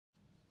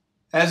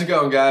How's it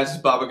going, guys?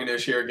 It's Baba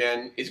Ganesh here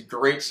again. It's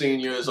great seeing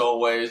you as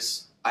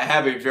always. I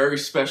have a very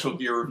special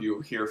gear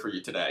review here for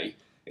you today.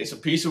 It's a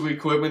piece of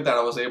equipment that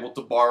I was able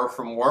to borrow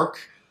from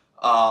work.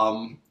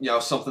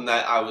 Something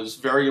that I was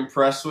very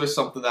impressed with,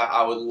 something that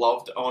I would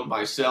love to own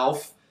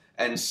myself,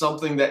 and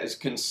something that is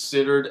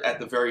considered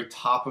at the very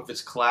top of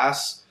its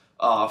class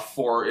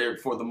for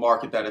the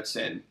market that it's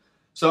in.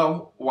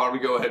 So, why don't we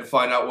go ahead and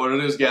find out what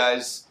it is,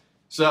 guys?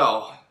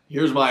 So,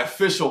 here's my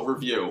official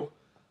review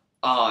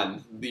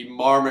on the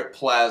Marmot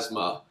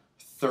Plasma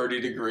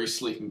 30-degree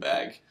sleeping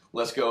bag.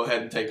 Let's go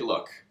ahead and take a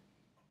look.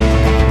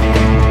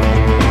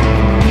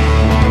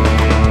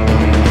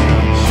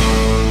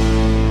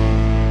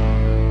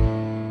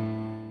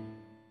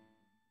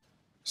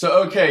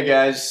 So okay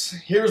guys,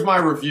 here's my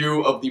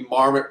review of the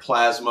Marmot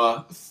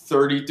Plasma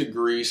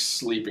 30-degree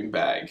sleeping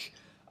bag.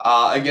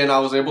 Again, I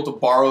was able to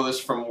borrow this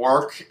from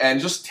work,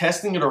 and just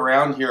testing it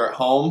around here at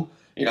home,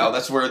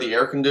 that's where the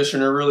air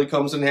conditioner really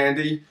comes in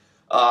handy.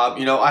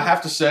 I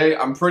have to say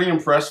I'm pretty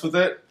impressed with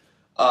it.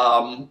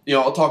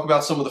 I'll talk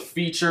about some of the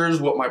features,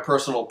 what my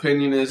personal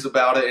opinion is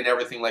about it, and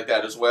everything like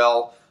that as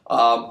well.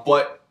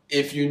 But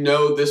if you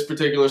know this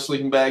particular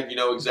sleeping bag, you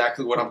know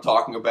exactly what I'm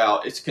talking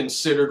about. It's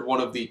considered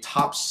one of the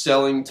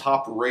top-selling,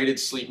 top-rated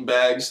sleeping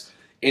bags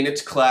in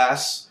its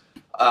class.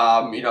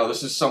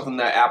 This is something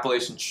that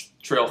Appalachian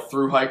Trail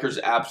thru hikers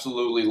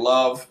absolutely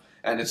love,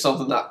 and it's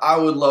something that I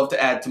would love to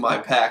add to my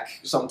pack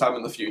sometime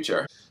in the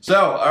future.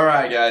 So,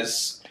 alright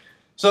guys.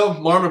 So,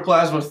 Marmot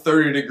Plasma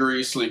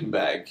 30-degree sleeping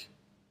bag.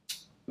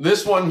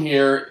 This one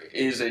here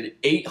is an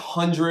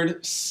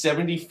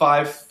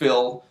 875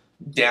 fill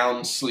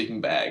down sleeping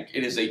bag.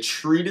 It is a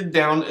treated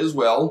down as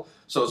well,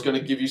 so it's going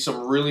to give you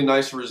some really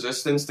nice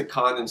resistance to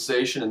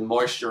condensation and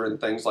moisture and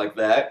things like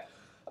that.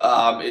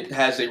 It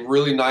has a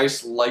really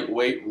nice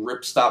lightweight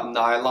ripstop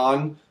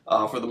nylon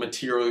for the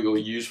material you'll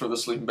use for the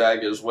sleeping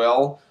bag as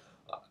well.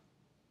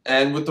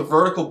 And with the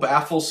vertical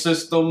baffle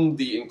system,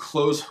 the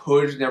enclosed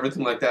hood and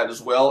everything like that as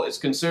well, it's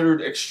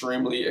considered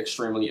extremely,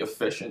 extremely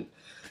efficient.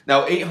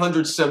 Now,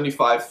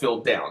 875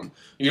 filled down.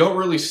 You don't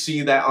really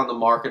see that on the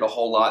market a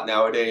whole lot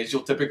nowadays.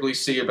 You'll typically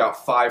see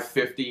about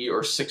 550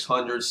 or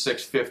 600,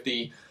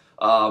 650.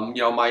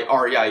 My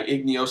REI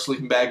Igneo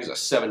sleeping bag is a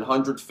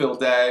 700 filled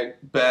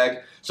bag.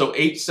 So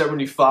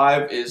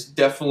 875 is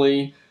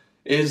definitely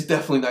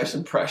nice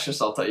and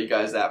precious, I'll tell you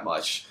guys that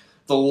much.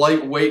 The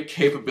lightweight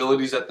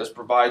capabilities that this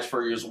provides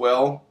for you as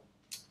well.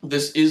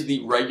 This is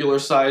the regular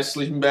size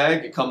sleeping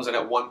bag. It comes in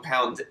at 1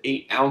 pound to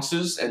 8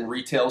 ounces and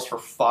retails for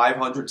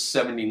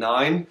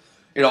 $579.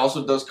 It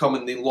also does come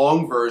in the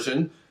long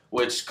version,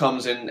 which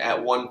comes in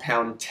at 1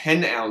 pound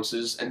 10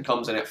 ounces and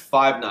comes in at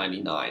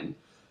 $599.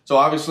 So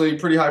obviously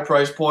pretty high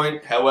price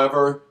point,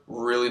 however,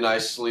 really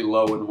nicely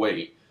low in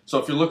weight. So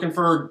if you're looking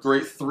for a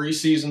great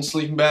 3-season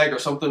sleeping bag or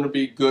something to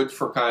be good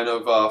for kind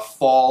of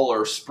fall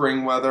or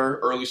spring weather,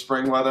 early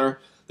spring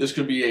weather, this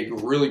could be a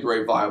really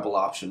great viable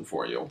option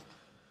for you.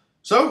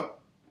 So,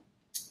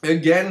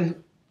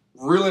 again,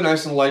 really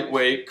nice and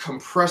lightweight,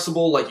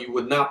 compressible like you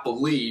would not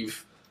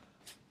believe.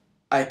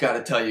 I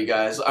gotta tell you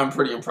guys, I'm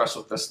pretty impressed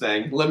with this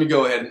thing. Let me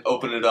go ahead and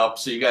open it up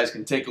so you guys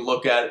can take a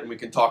look at it and we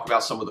can talk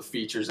about some of the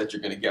features that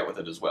you're going to get with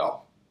it as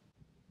well.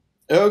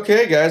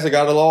 Okay guys, I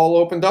got it all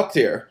opened up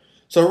here.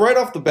 So right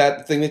off the bat,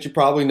 the thing that you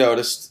probably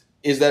noticed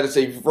is that it's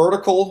a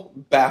vertical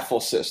baffle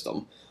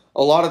system.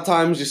 A lot of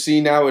times you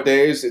see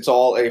nowadays it's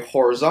all a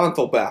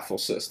horizontal baffle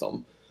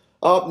system.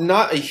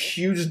 Not a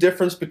huge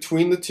difference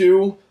between the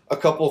two. A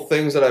couple of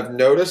things that I've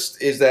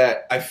noticed is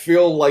that I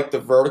feel like the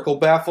vertical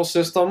baffle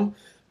system,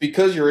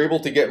 because you're able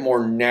to get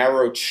more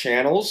narrow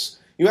channels,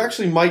 you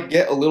actually might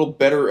get a little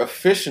better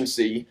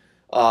efficiency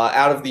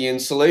out of the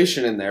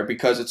insulation in there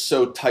because it's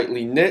so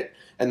tightly knit,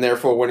 and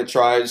therefore when it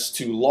tries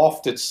to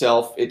loft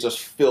itself, it just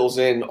fills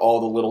in all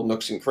the little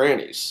nooks and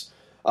crannies.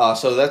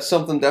 So that's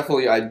something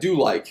definitely I do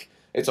like.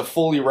 It's a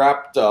fully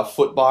wrapped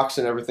foot box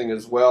and everything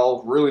as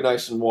well, really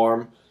nice and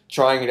warm.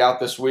 Trying it out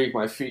this week,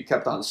 my feet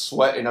kept on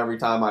sweating every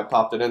time I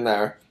popped it in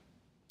there.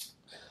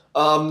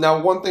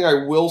 Now, one thing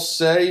I will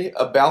say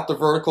about the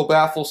vertical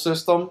baffle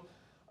system,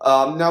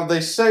 now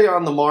they say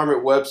on the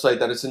Marmot website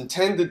that it's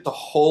intended to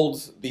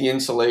hold the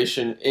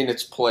insulation in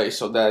its place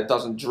so that it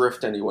doesn't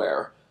drift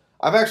anywhere.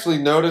 I've actually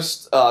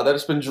noticed that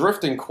it's been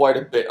drifting quite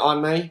a bit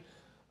on me.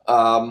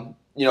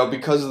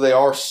 Because they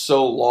are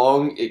so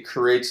long, it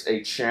creates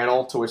a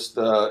channel to which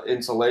the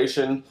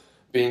insulation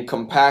being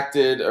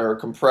compacted or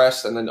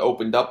compressed and then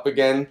opened up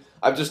again.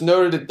 I've just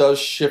noted it does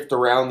shift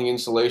around the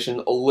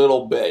insulation a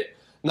little bit.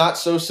 Not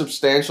so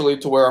substantially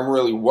to where I'm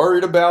really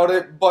worried about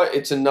it, but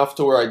it's enough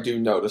to where I do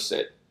notice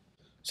it.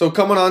 So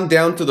coming on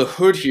down to the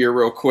hood here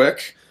real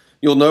quick,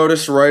 you'll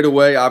notice right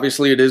away,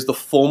 obviously it is the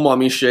full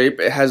mummy shape.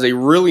 It has a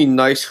really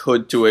nice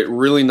hood to it,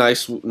 really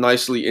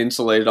nicely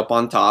insulated up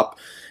on top.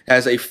 It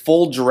has a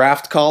full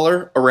draft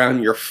collar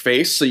around your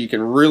face so you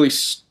can really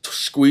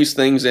squeeze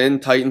things in,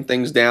 tighten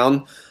things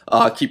down,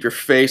 keep your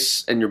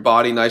face and your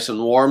body nice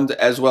and warmed,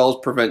 as well as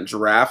prevent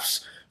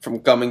drafts from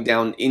coming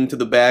down into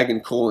the bag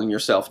and cooling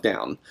yourself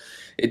down.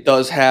 It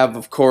does have,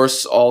 of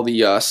course, all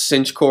the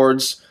cinch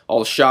cords all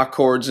the shock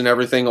cords and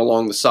everything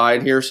along the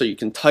side here, so you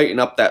can tighten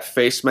up that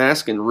face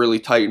mask and really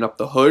tighten up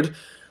the hood.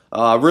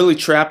 Really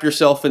trap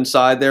yourself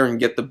inside there and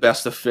get the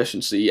best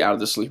efficiency out of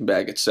the sleeping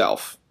bag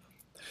itself.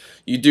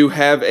 You do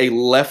have a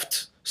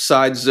left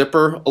side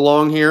zipper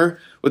along here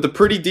with a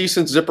pretty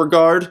decent zipper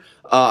guard.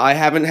 I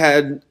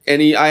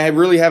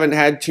really haven't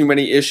had too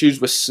many issues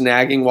with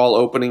snagging while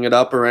opening it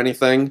up or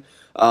anything.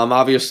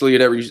 Obviously,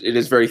 it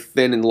is very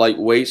thin and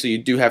lightweight, so you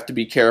do have to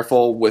be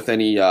careful with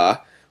any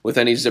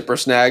zipper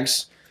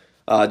snags,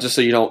 just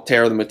so you don't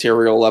tear the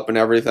material up and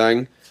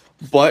everything.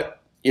 But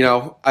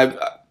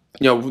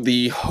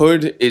the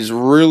hood is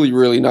really,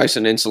 really nice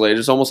and insulated.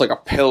 It's almost like a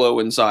pillow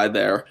inside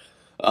there.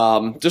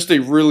 Just a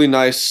really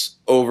nice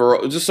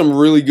overall, just some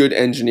really good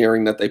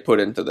engineering that they put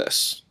into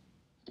this.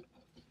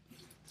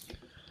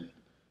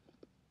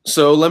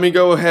 So let me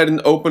go ahead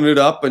and open it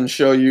up and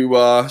show you,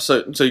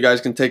 so you guys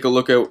can take a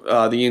look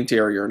at the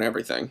interior and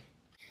everything.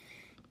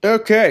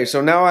 Okay,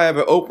 so now I have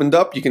it opened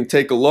up. You can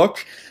take a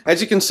look.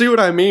 As you can see what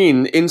I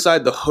mean,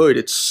 inside the hood,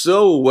 it's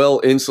so well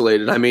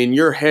insulated. I mean,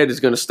 your head is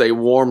going to stay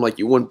warm like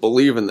you wouldn't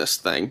believe in this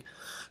thing.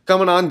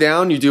 Coming on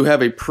down, you do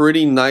have a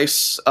pretty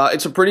nice,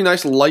 it's a pretty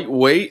nice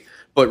lightweight,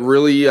 but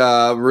really,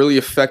 really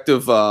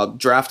effective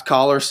draft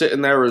collar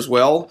sitting there as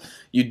well.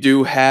 You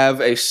do have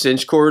a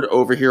cinch cord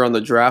over here on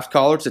the draft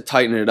collar to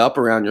tighten it up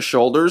around your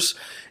shoulders.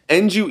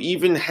 And you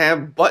even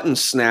have button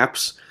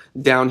snaps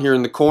down here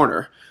in the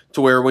corner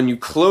to where when you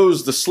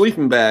close the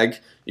sleeping bag,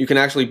 you can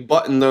actually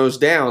button those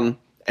down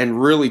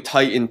and really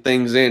tighten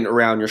things in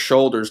around your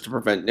shoulders to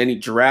prevent any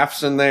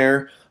drafts in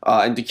there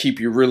and to keep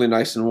you really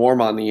nice and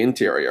warm on the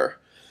interior.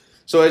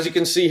 So as you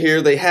can see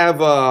here, they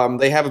have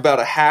about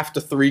a 1/2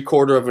 to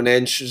 3/4 of an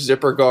inch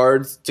zipper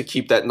guard to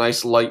keep that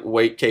nice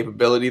lightweight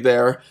capability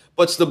there,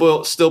 but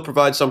still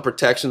provide some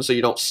protection so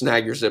you don't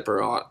snag your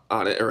zipper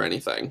on it or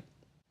anything.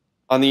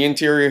 On the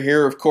interior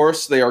here, of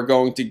course, they are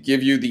going to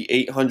give you the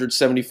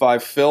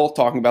 875 fill,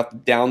 talking about the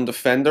down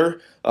defender,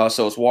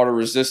 so it's water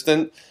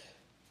resistant.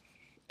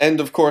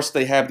 And of course,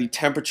 they have the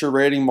temperature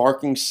rating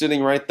marking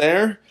sitting right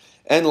there.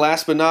 And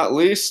last but not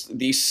least,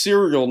 the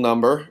serial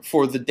number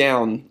for the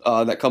down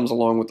that comes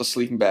along with the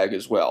sleeping bag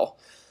as well.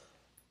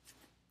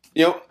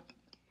 You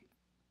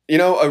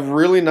know, a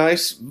really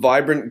nice,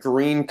 vibrant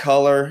green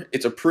color.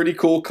 It's a pretty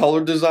cool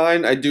color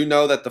design. I do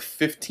know that the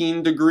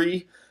 15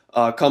 degree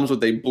comes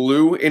with a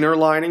blue inner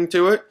lining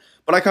to it,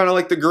 but I kind of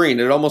like the green.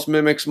 It almost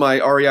mimics my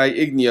REI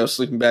Igneo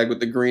sleeping bag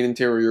with the green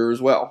interior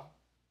as well.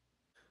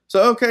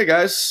 So, okay,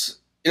 guys.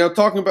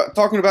 Talking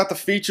about the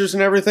features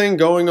and everything,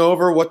 going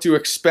over what to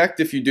expect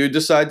if you do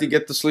decide to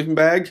get the sleeping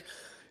bag.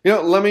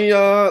 Let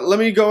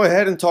me go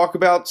ahead and talk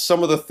about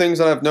some of the things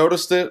that I've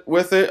noticed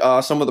with it,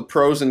 some of the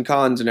pros and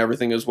cons and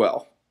everything as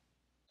well.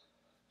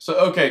 So,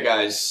 okay,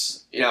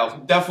 guys,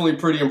 definitely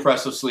pretty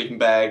impressive sleeping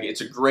bag.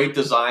 It's a great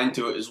design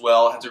to it as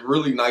well. It has a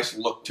really nice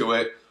look to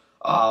it,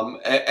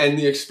 and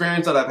the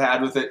experience that I've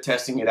had with it,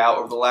 testing it out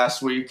over the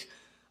last week.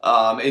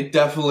 It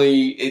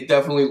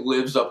definitely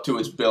lives up to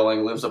its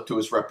billing, lives up to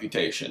its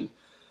reputation.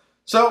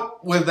 So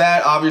with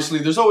that, obviously,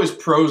 there's always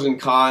pros and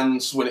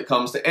cons when it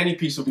comes to any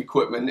piece of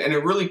equipment, and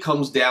it really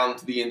comes down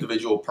to the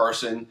individual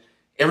person.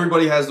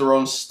 Everybody has their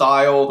own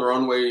style, their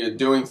own way of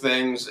doing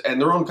things, and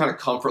their own kind of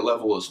comfort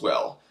level as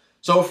well.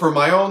 So for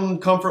my own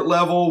comfort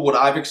level, what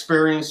I've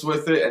experienced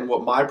with it and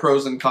what my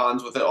pros and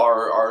cons with it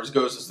are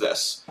goes as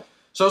this.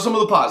 So some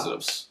of the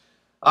positives.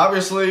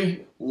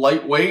 Obviously,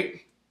 lightweight.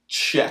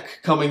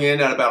 Check. Coming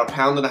in at about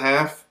 1.5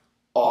 pounds,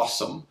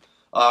 awesome.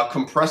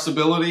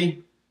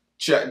 Compressibility,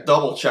 check,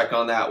 double check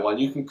on that one.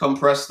 You can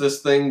compress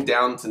this thing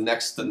down to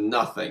next to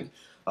nothing.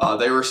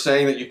 They were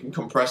saying that you can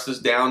compress this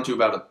down to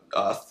about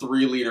a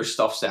 3-liter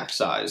stuff sack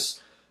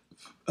size.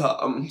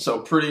 So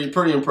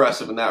pretty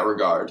impressive in that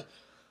regard.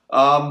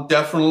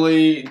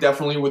 Definitely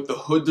with the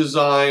hood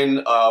design,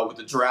 with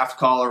the draft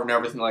collar and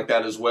everything like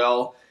that as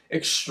well.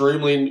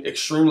 Extremely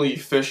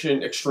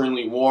efficient,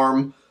 extremely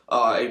warm.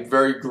 A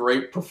very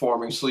great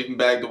performing sleeping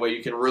bag, the way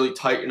you can really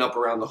tighten up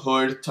around the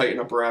hood, tighten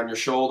up around your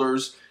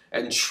shoulders,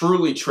 and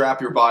truly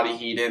trap your body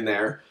heat in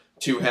there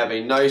to have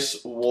a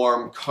nice,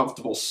 warm,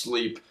 comfortable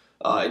sleep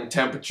in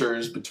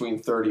temperatures between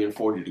 30 and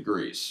 40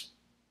 degrees.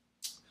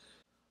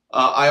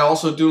 I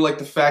also do like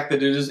the fact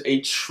that it is a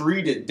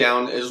treated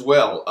down as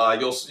well.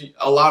 You'll see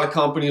a lot of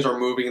companies are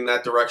moving in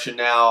that direction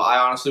now. I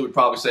honestly would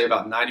probably say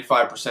about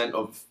 95%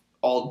 of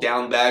all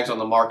down bags on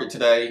the market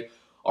today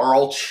are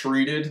all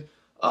treated.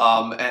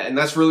 And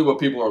that's really what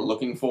people are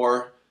looking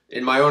for.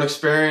 In my own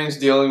experience,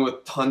 dealing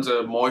with tons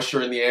of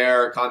moisture in the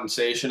air,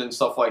 condensation and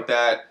stuff like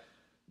that,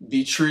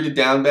 the treated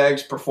down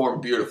bags perform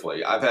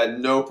beautifully. I've had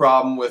no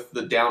problem with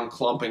the down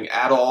clumping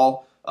at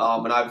all.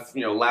 And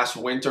last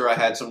winter I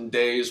had some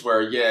days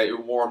where, yeah,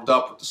 it warmed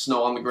up with the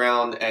snow on the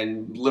ground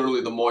and literally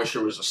the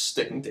moisture was just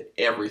sticking to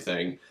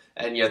everything.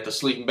 And yet the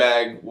sleeping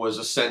bag was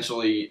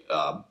essentially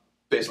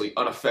basically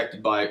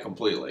unaffected by it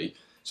completely.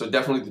 So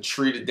definitely the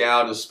treated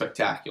down is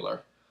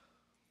spectacular.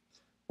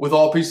 With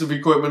all pieces of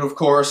equipment, of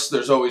course,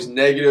 there's always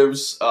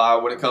negatives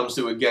when it comes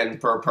to, again,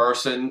 per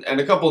person, and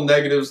a couple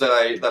negatives that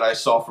I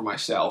saw for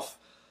myself.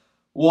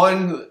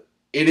 One,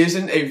 it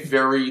isn't a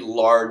very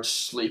large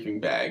sleeping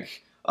bag.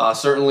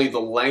 Certainly the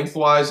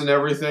lengthwise and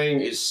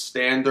everything is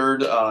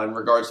standard in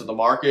regards to the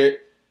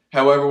market.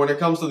 However, when it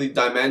comes to the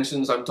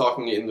dimensions, I'm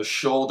talking in the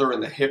shoulder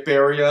and the hip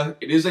area,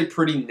 it is a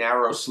pretty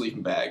narrow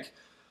sleeping bag.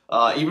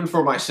 Even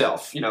for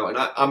myself, and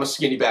I'm a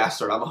skinny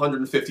bastard. I'm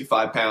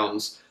 155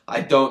 pounds.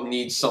 I don't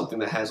need something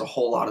that has a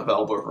whole lot of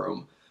elbow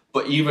room.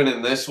 But even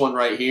in this one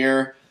right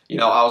here,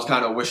 I was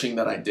kind of wishing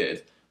that I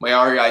did. My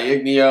REI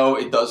Igneo,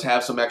 it does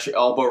have some extra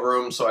elbow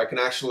room, so I can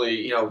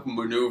actually,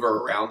 maneuver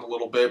around a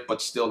little bit,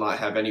 but still not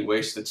have any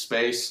wasted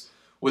space.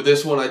 With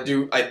this one, I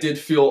did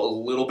feel a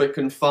little bit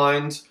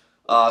confined.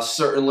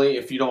 Certainly,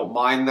 if you don't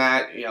mind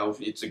that,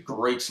 it's a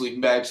great sleeping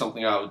bag,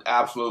 something I would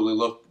absolutely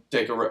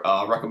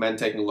recommend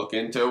taking a look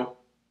into.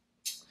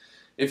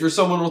 If you're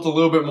someone with a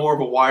little bit more of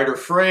a wider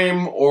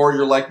frame, or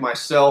you're like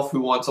myself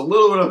who wants a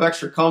little bit of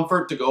extra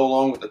comfort to go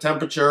along with the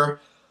temperature,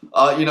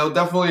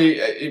 definitely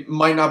it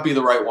might not be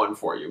the right one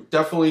for you.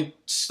 Definitely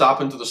stop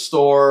into the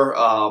store,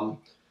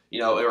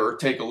 or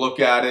take a look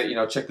at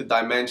it, check the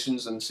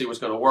dimensions and see what's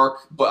going to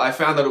work. But I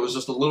found that it was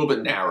just a little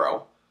bit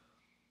narrow.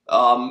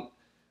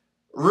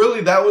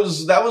 Really, that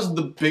was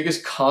the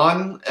biggest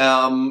con,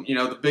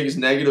 the biggest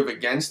negative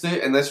against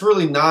it, and that's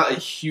really not a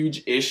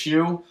huge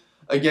issue.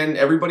 Again,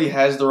 everybody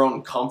has their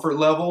own comfort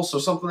level, so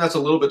something that's a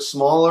little bit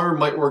smaller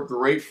might work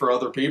great for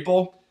other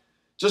people.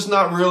 Just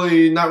not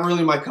really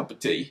my cup of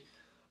tea.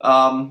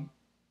 And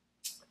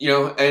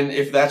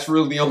if that's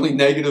really the only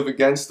negative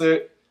against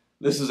it,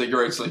 this is a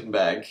great sleeping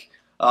bag.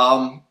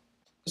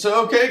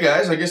 So okay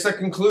guys, I guess that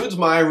concludes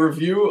my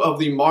review of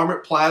the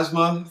Marmot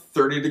Plasma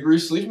 30-degree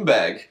sleeping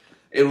bag.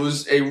 It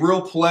was a real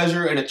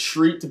pleasure and a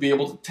treat to be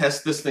able to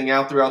test this thing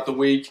out throughout the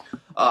week.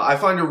 I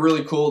find it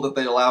really cool that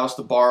they allow us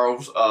to borrow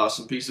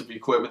some piece of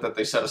equipment that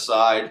they set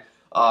aside,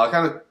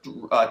 kind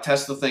of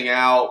test the thing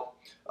out,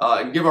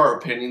 and give our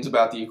opinions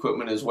about the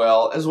equipment as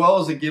well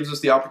as it gives us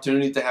the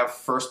opportunity to have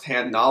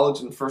first-hand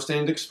knowledge and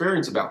first-hand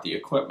experience about the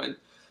equipment.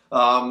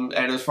 And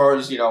as far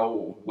as,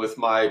 with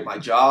my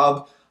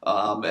job,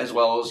 as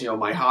well as,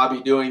 my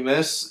hobby doing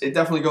this, it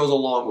definitely goes a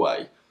long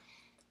way.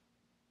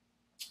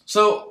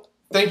 So,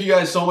 thank you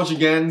guys so much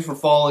again for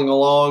following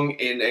along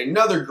in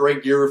another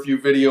great gear review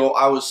video.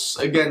 I was,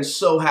 again,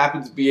 so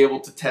happy to be able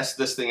to test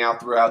this thing out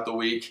throughout the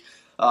week.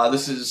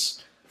 This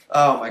is,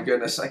 oh my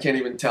goodness, I can't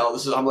even tell.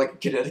 I'm like a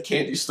kid at a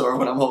candy store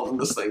when I'm holding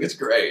this thing. It's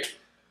great.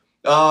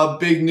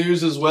 Big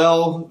news as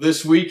well.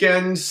 This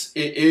weekend,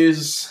 it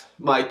is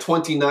my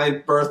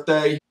 29th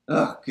birthday.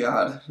 Oh,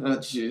 God. Oh,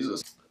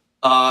 Jesus.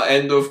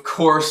 And of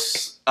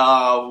course,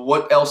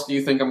 what else do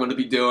you think I'm going to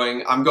be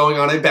doing? I'm going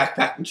on a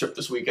backpacking trip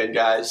this weekend,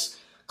 guys.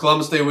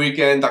 Columbus Day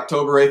weekend,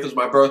 October 8th is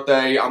my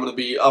birthday. I'm going to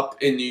be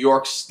up in New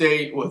York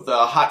State with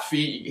Hot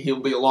Feet. He'll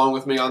be along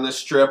with me on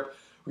this trip.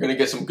 We're going to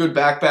get some good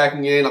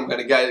backpacking in. I'm going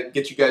to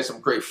get you guys some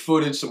great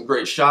footage, some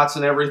great shots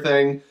and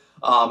everything.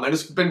 And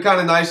it's been kind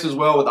of nice as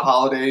well with the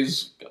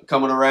holidays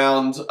coming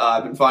around.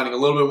 I've been finding a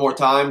little bit more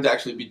time to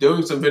actually be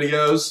doing some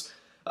videos.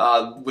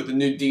 With the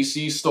new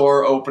DC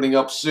store opening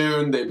up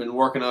soon, they've been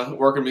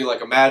working me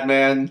like a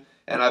madman.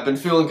 And I've been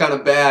feeling kind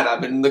of bad.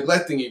 I've been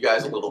neglecting you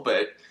guys a little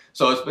bit.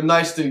 So it's been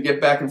nice to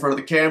get back in front of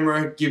the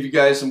camera, give you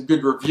guys some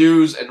good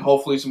reviews and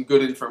hopefully some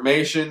good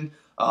information,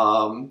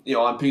 on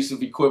pieces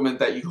of equipment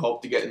that you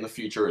hope to get in the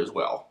future as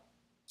well.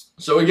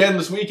 So again,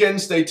 this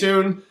weekend, stay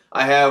tuned.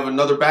 I have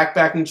another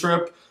backpacking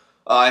trip.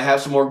 I have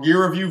some more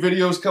gear review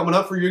videos coming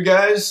up for you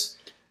guys.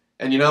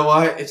 And you know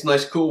what? It's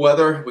nice, cool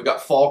weather. We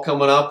got fall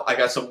coming up. I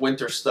got some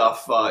winter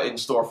stuff in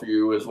store for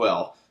you as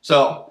well.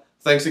 So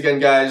thanks again,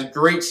 guys.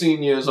 Great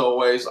seeing you as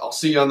always. I'll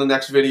see you on the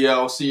next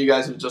video. See you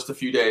guys in just a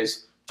few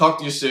days. Talk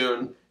to you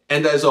soon,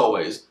 and as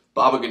always,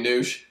 Baba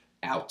Ganoush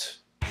out.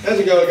 How's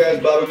it going,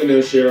 guys? Baba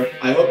Ganoush here.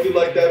 I hope you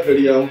liked that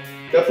video.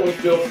 Definitely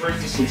feel free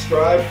to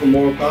subscribe for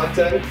more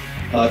content.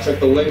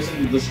 Check the links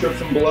in the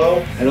description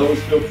below, and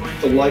always feel free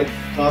to like,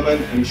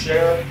 comment, and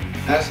share.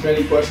 Ask me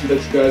any questions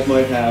that you guys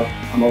might have.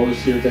 I'm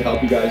always here to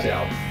help you guys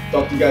out.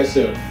 Talk to you guys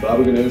soon.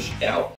 Baba Ganoush out.